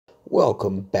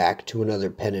Welcome back to another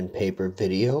pen and paper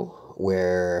video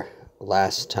where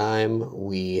last time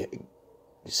we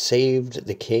saved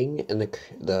the king and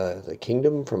the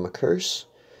kingdom from a curse,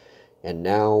 and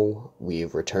now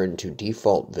we've returned to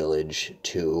default village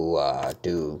to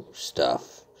do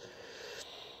stuff.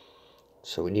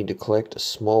 So we need to collect a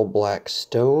small black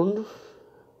stone.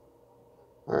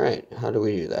 Alright, how do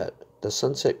we do that? The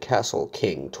Sunset Castle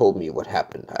King told me what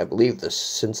happened. I believe this,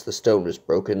 since the stone was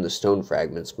broken, the stone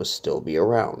fragments must still be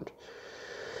around.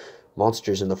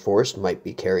 Monsters in the forest might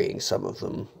be carrying some of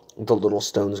them. The little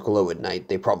stones glow at night.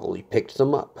 They probably picked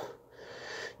them up.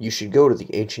 You should go to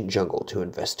the ancient jungle to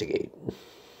investigate.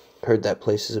 Heard that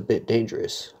place is a bit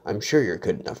dangerous. I'm sure you're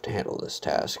good enough to handle this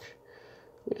task.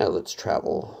 Yeah, let's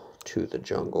travel to the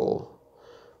jungle,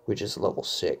 which is level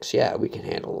 6. Yeah, we can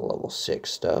handle the level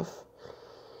 6 stuff.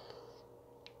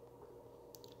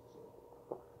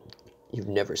 You've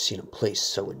never seen a place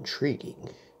so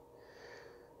intriguing.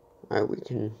 Alright, we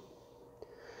can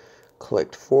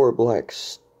collect 4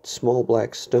 small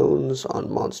black stones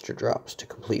on monster drops to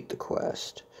complete the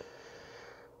quest.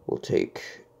 We'll take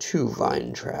 2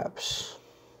 vine traps.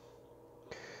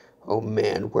 Oh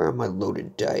man, where are my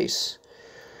loaded dice?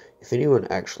 If anyone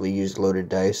actually used loaded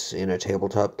dice in a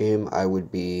tabletop game, I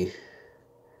would be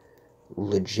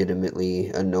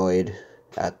legitimately annoyed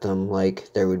at them.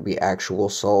 Like, there would be actual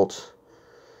salt.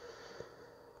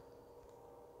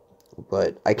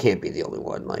 But I can't be the only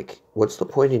one. Like, what's the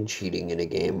point in cheating in a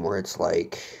game where it's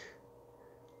like,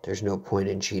 there's no point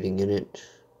in cheating in it?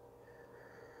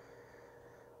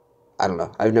 I don't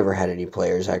know. I've never had any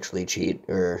players actually cheat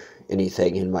or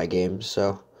anything in my games,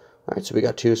 so. Alright, so we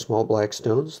got 2 small black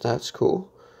stones. That's cool.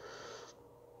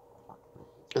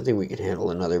 I think we can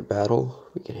handle another battle.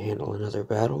 We can handle another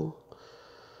battle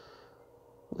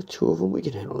with 2 of them. We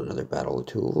can handle another battle with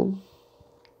 2 of them.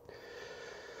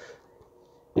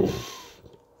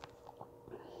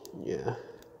 Yeah.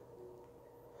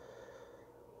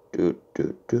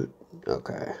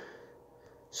 Okay.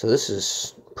 So this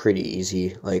is pretty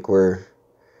easy. Like, we're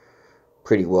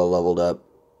pretty well leveled up.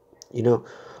 You know,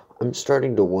 I'm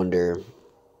starting to wonder.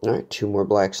 Alright, 2 more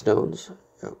black stones.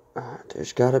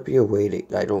 There's gotta be a way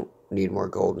to... I don't need more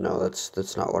gold. No,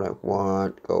 that's not what I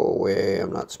want. Go away.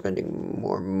 I'm not spending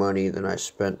more money than I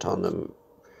spent on the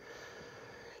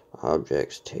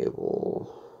objects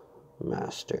table.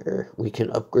 Master. We can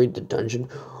upgrade the dungeon.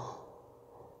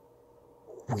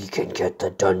 We can get the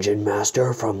dungeon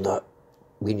master from the...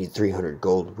 We need 300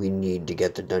 gold. We need to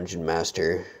get the dungeon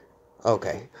master.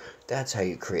 Okay. That's how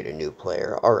you create a new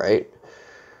player. Alright.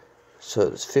 So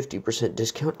there's 50%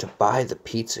 discount to buy the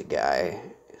pizza guy.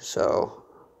 So...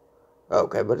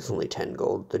 Okay, but it's only 10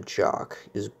 gold. The jock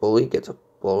is bully. Gets a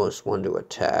bonus 1 to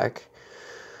attack.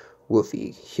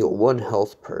 Woofy. Heal 1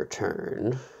 health per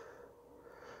turn.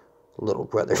 Little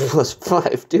brother plus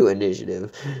 5 to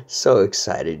initiative. So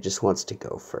excited, just wants to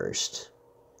go first.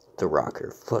 The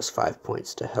rocker plus 5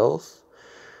 points to health.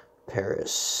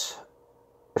 Paris.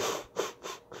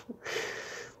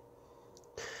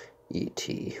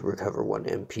 E.T. recover 1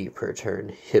 MP per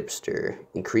turn. Hipster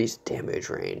increased damage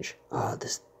range. Ah,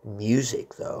 this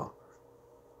music though.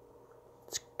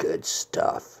 It's good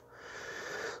stuff.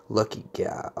 Lucky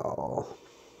gal.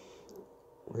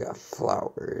 We got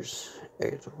flowers.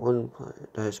 It's 1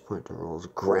 dice point to rolls.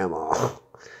 Grandma.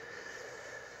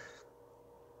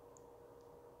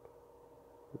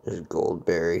 There's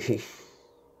Goldberry.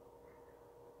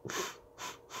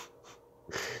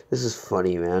 This is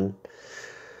funny, man.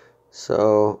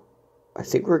 So, I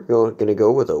think we're gonna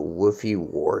go with a woofy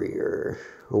warrior.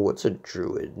 Oh, what's a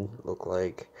druid look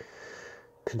like?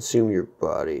 Consume your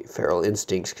body. Feral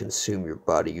instincts consume your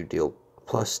body. You deal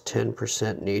plus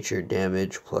 10% nature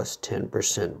damage, plus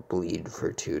 10% bleed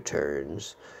for 2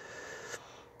 turns.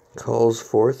 Calls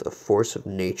forth a force of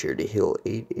nature to heal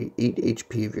 8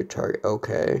 HP of your target.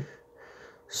 Okay.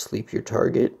 Sleep your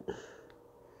target.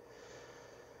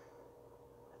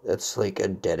 That's like a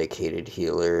dedicated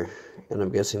healer. And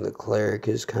I'm guessing the cleric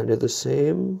is kind of the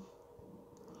same.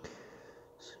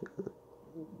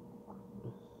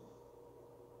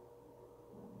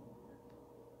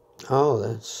 Oh,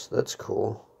 that's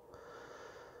cool.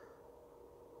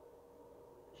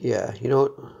 Yeah, you know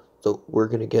what? So we're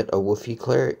gonna get a woofy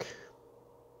cleric.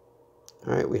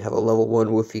 Alright, we have a level 1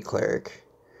 woofy cleric.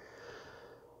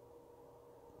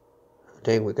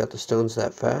 Dang, we got the stones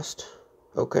that fast.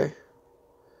 Okay.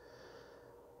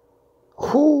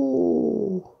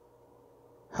 Whoo!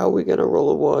 How are we gonna roll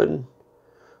a 1?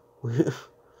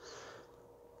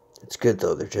 It's good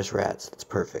though, they're just rats. That's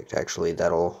perfect. Actually,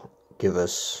 that'll give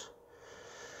us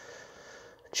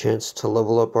a chance to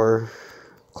level up our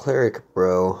cleric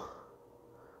bro.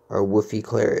 Our woofy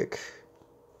cleric.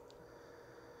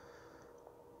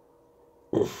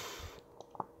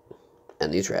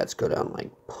 And these rats go down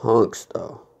like punks,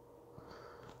 though.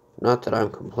 Not that I'm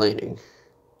complaining.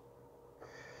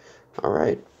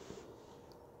 Alright.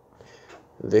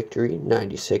 Victory,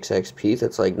 96 XP.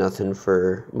 That's like nothing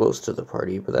for most of the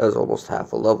party, but that was almost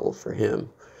half a level for him.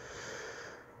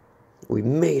 We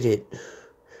made it.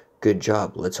 Good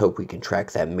job. Let's hope we can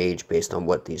track that mage based on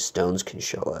what these stones can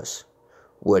show us.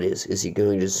 What is he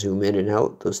going to zoom in and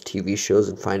out those TV shows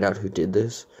and find out who did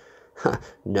this? Ha,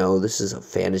 no, this is a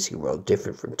fantasy world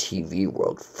different from TV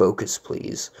world. Focus,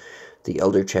 please. The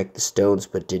elder checked the stones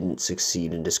but didn't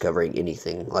succeed in discovering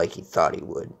anything like he thought he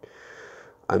would.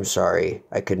 I'm sorry,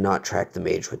 I could not track the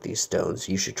mage with these stones.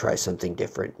 You should try something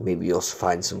different. Maybe you'll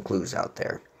find some clues out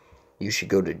there. You should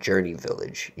go to Journey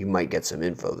Village. You might get some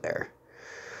info there.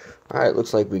 Alright,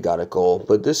 looks like we got a goal,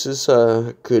 but this is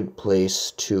a good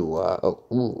place to,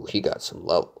 he got some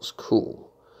levels. Cool.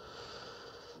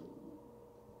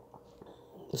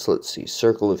 So let's see,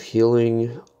 Circle of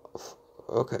Healing.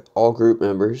 Okay, all group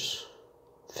members.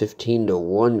 15 to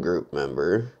 1 group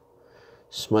member.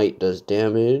 Smite does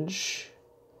damage.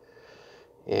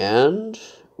 And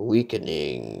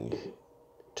weakening.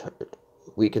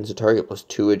 Weakens a target plus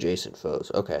 2 adjacent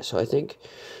foes. Okay, so I think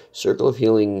Circle of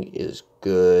Healing is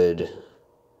good.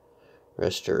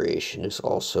 Restoration is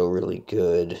also really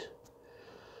good.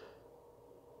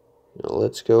 Now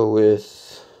let's go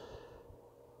with...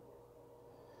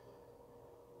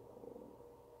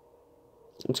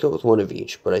 Let's go with one of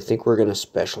each, but I think we're going to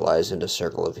specialize into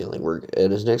Circle of Healing.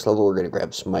 At his next level, we're going to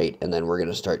grab Smite, and then we're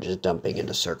going to start just dumping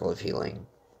into Circle of Healing.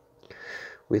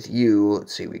 With you,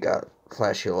 let's see, we got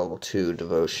Flash Heal level 2,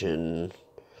 Devotion.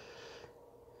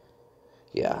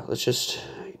 Yeah, let's just...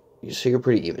 So you're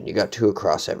pretty even. You got 2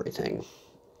 across everything.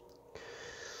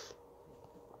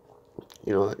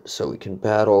 You know what? So we can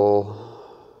battle...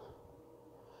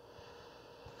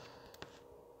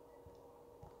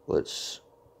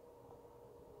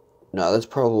 No, that's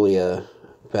probably a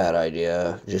bad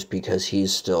idea, just because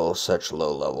he's still such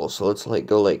low level. So let's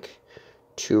go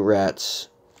 2 rats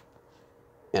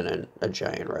and a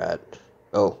giant rat.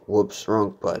 Oh, whoops,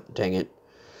 wrong butt, dang it.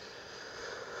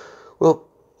 Well,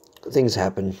 things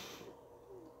happen.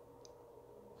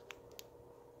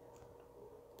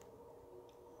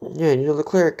 Yeah, you know, the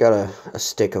cleric got a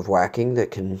stick of whacking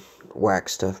that can whack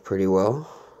stuff pretty well.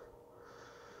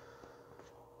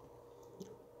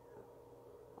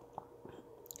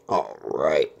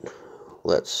 Alright,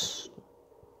 let's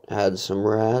add some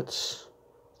rats.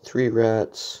 3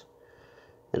 rats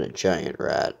and a giant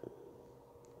rat.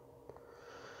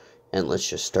 And let's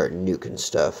just start nuking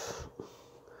stuff.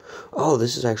 Oh,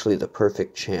 this is actually the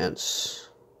perfect chance.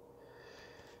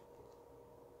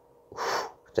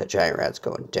 Whew, that giant rat's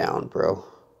going down, bro.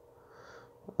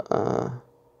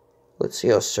 Let's see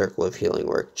how Circle of Healing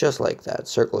works. Just like that.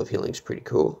 Circle of Healing's pretty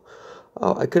cool.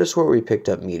 Oh, I could have swore we picked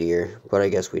up Meteor, but I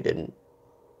guess we didn't.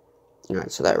 Alright,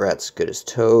 so that rat's good as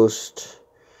toast.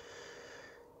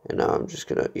 And now I'm just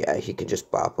gonna... Yeah, he can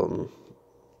just bop him.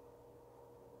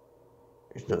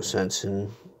 There's no sense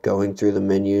in going through the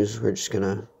menus. We're just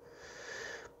gonna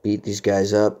beat these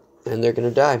guys up, and they're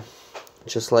gonna die.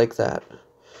 Just like that.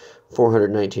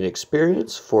 419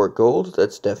 experience, 4 gold.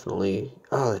 That's definitely...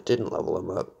 Oh, that didn't level him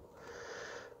up.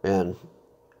 Man,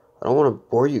 I don't want to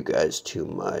bore you guys too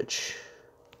much.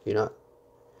 You know,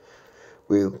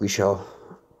 we shall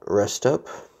rest up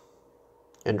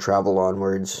and travel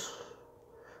onwards.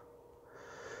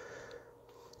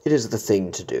 It is the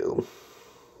thing to do.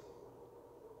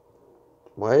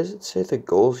 Why does it say the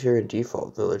goals here in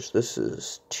Default Village? This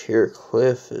is Tier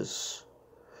Cliff is...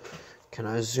 Can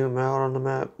I zoom out on the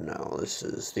map? No, this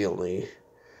is the only...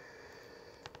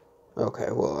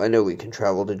 Okay, well, I know we can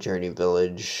travel to Journey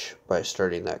Village by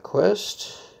starting that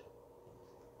quest.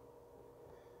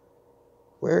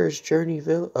 Where is Journey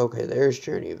Village? Okay, there's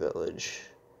Journey Village.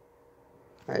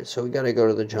 Alright, so we gotta go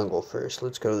to the jungle first.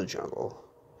 Let's go to the jungle.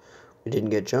 We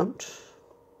didn't get jumped.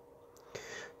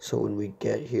 So when we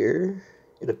get here,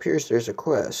 it appears there's a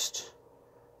quest.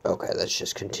 Okay, that's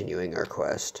just continuing our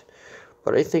quest.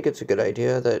 But I think it's a good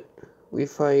idea that we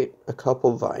fight a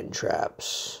couple vine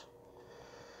traps.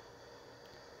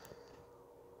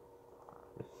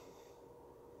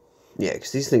 Yeah,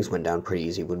 because these things went down pretty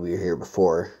easy when we were here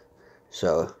before.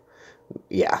 So,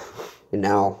 yeah. And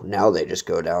now they just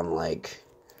go down like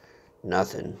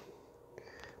nothing.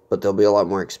 But there'll be a lot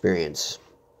more experience.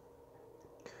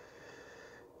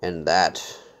 And that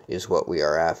is what we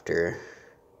are after.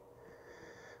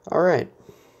 Alright.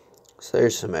 So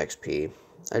there's some XP.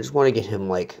 I just want to get him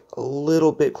like a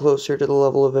little bit closer to the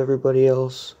level of everybody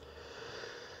else.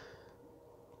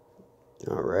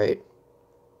 Alright.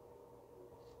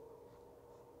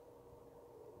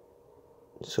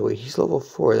 So wait, he's level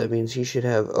 4. That means he should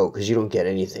have... Oh, because you don't get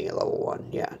anything at level 1.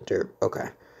 Yeah, derp. Okay.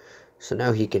 So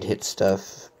now he can hit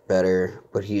stuff better,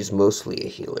 but he's mostly a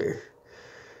healer.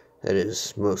 That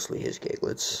is mostly his gig.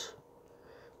 Let's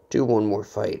do one more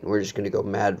fight. We're just going to go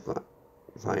Mad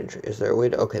Vine. Is there a way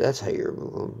to... Okay, that's how you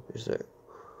remove him. Is there...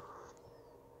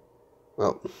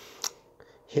 Well,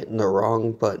 hitting the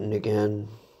wrong button again.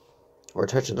 Or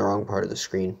touching the wrong part of the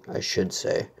screen, I should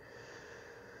say.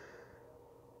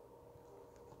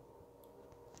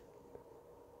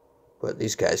 But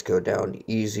these guys go down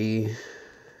easy.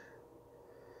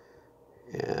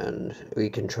 And we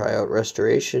can try out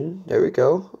Restoration. There we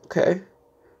go. Okay.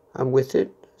 I'm with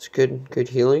it. It's good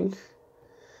healing.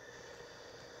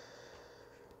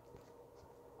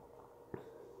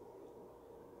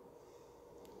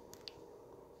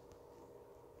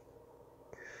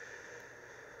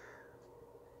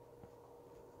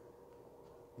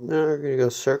 Now we're going to go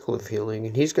Circle of Healing.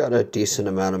 And he's got a decent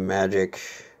amount of magic.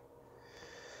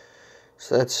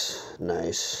 So that's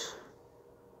nice.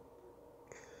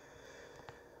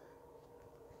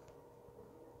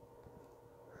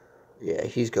 Yeah,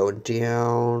 he's going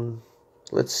down.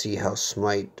 Let's see how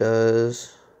Smite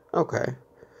does. Okay.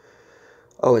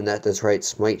 Oh, and that's right.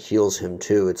 Smite heals him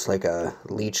too. It's like a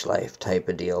leech life type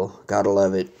of deal. Gotta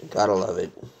love it. Gotta love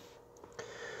it.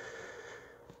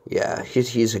 Yeah,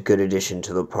 he's a good addition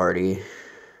to the party.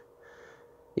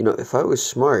 You know, if I was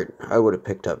smart, I would have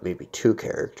picked up maybe 2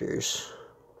 characters.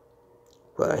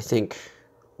 But I think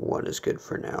 1 is good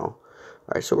for now.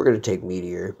 Alright, so we're going to take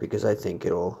Meteor, because I think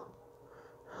it'll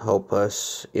help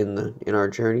us in our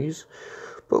journeys.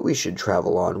 But we should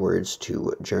travel onwards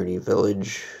to Journey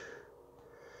Village.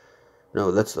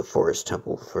 No, that's the Forest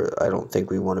Temple. I don't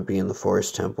think we want to be in the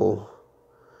Forest Temple.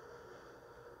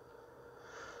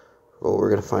 Well, we're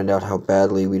going to find out how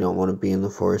badly we don't want to be in the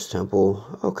Forest Temple.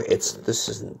 Okay, this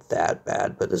isn't that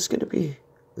bad, but this is going to be,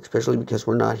 especially because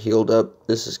we're not healed up,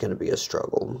 this is going to be a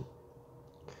struggle.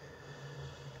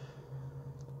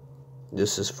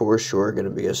 This is for sure going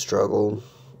to be a struggle.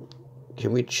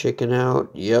 Can we chicken out?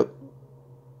 Yep.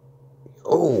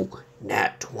 Oh,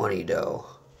 Nat 20 dough.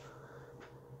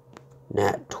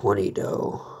 Nat 20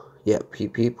 dough. Yep,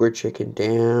 peep peep, we're chicken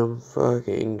damn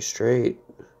fucking straight.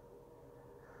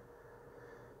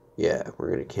 Yeah, we're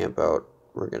gonna camp out.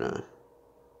 We're gonna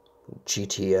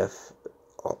GTF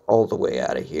all the way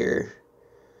out of here.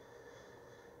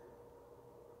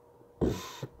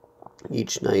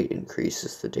 Each night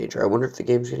increases the danger. I wonder if the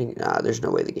game's getting... there's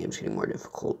no way the game's getting more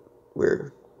difficult.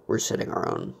 We're setting our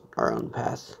own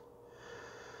path.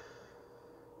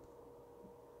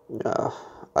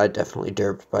 I definitely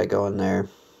derped by going there.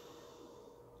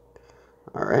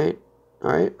 Alright,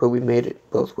 but we made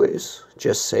it both ways.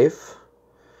 Just safe.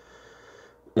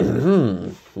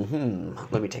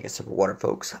 Let me take a sip of water,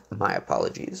 folks. My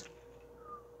apologies.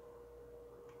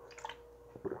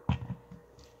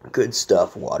 Good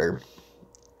stuff, water.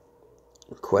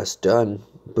 Quest done.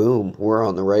 Boom, we're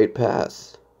on the right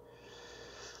path.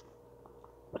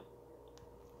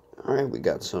 Alright, we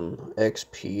got some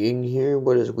XPing here.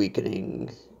 What is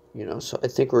weakening? You know, so I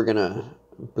think we're gonna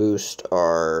boost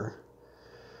our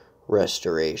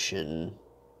restoration.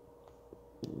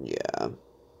 Yeah.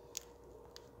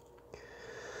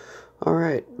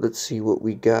 Alright, let's see what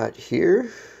we got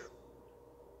here.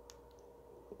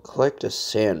 Collect a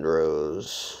sand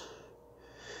rose.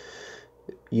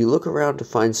 You look around to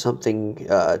find something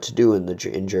to do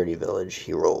in Journey Village.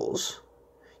 He rolls.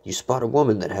 You spot a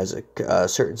woman that has a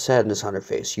certain sadness on her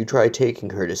face. You try taking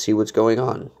her to see what's going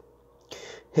on.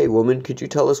 Hey, woman, could you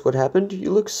tell us what happened? You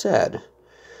look sad.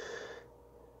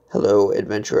 Hello,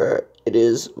 adventurer. It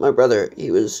is my brother.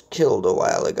 He was killed a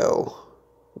while ago.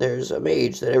 There's a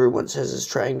mage that everyone says is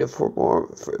trying to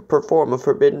perform a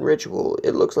forbidden ritual.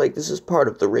 It looks like this is part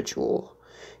of the ritual.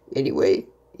 Anyway,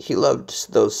 he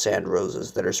loved those sand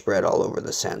roses that are spread all over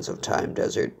the Sands of Time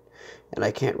desert, and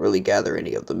I can't really gather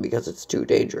any of them because it's too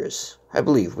dangerous. I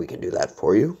believe we can do that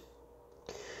for you.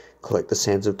 Collect the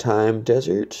Sands of Time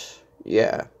desert?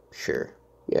 Yeah, sure.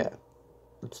 Yeah,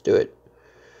 let's do it.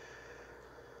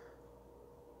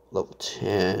 Level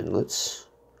 10. Let's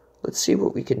see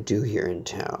what we can do here in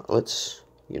town.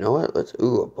 You know what?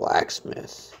 Ooh, a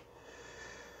blacksmith.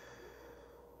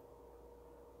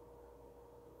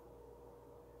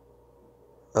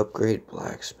 Upgrade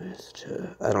blacksmith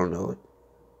to, I don't know.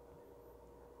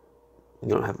 You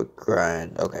don't have a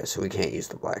grind. Okay, so we can't use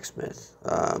the blacksmith.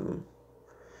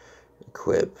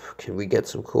 Equip. Can we get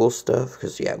some cool stuff?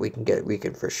 Because, yeah, we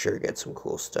can for sure get some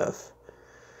cool stuff.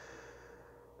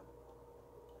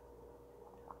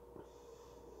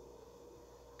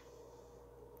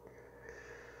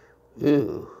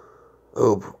 Ooh.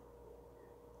 Oh.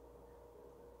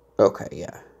 Okay,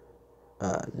 yeah.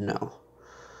 No.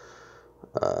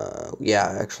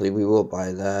 Yeah, actually, we will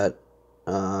buy that.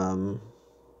 Um,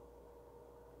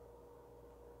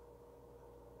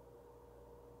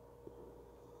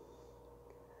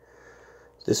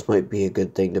 this might be a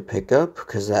good thing to pick up,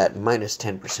 because that minus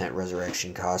 10%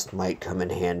 resurrection cost might come in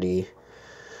handy,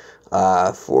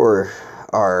 for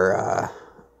our,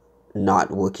 not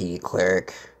Wookiee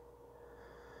cleric.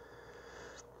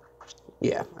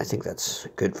 Yeah, I think that's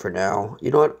good for now. You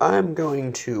know what? I'm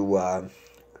going to,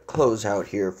 close out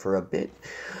here for a bit,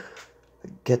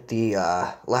 get the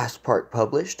last part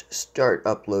published, start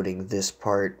uploading this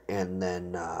part, and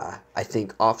then I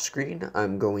think off screen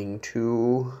I'm going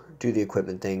to do the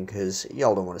equipment thing because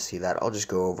y'all don't want to see that. I'll just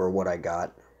go over what I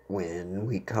got when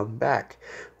we come back.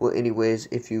 Well, anyways,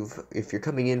 if you're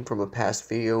coming in from a past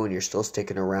video and you're still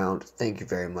sticking around, thank you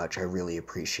very much. I really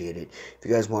appreciate it. If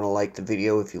you guys want to like the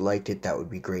video, if you liked it, that would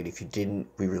be great. If you didn't,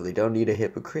 we really don't need a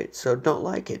hypocrite, so don't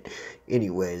like it.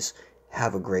 Anyways,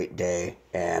 have a great day,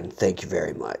 and thank you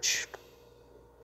very much.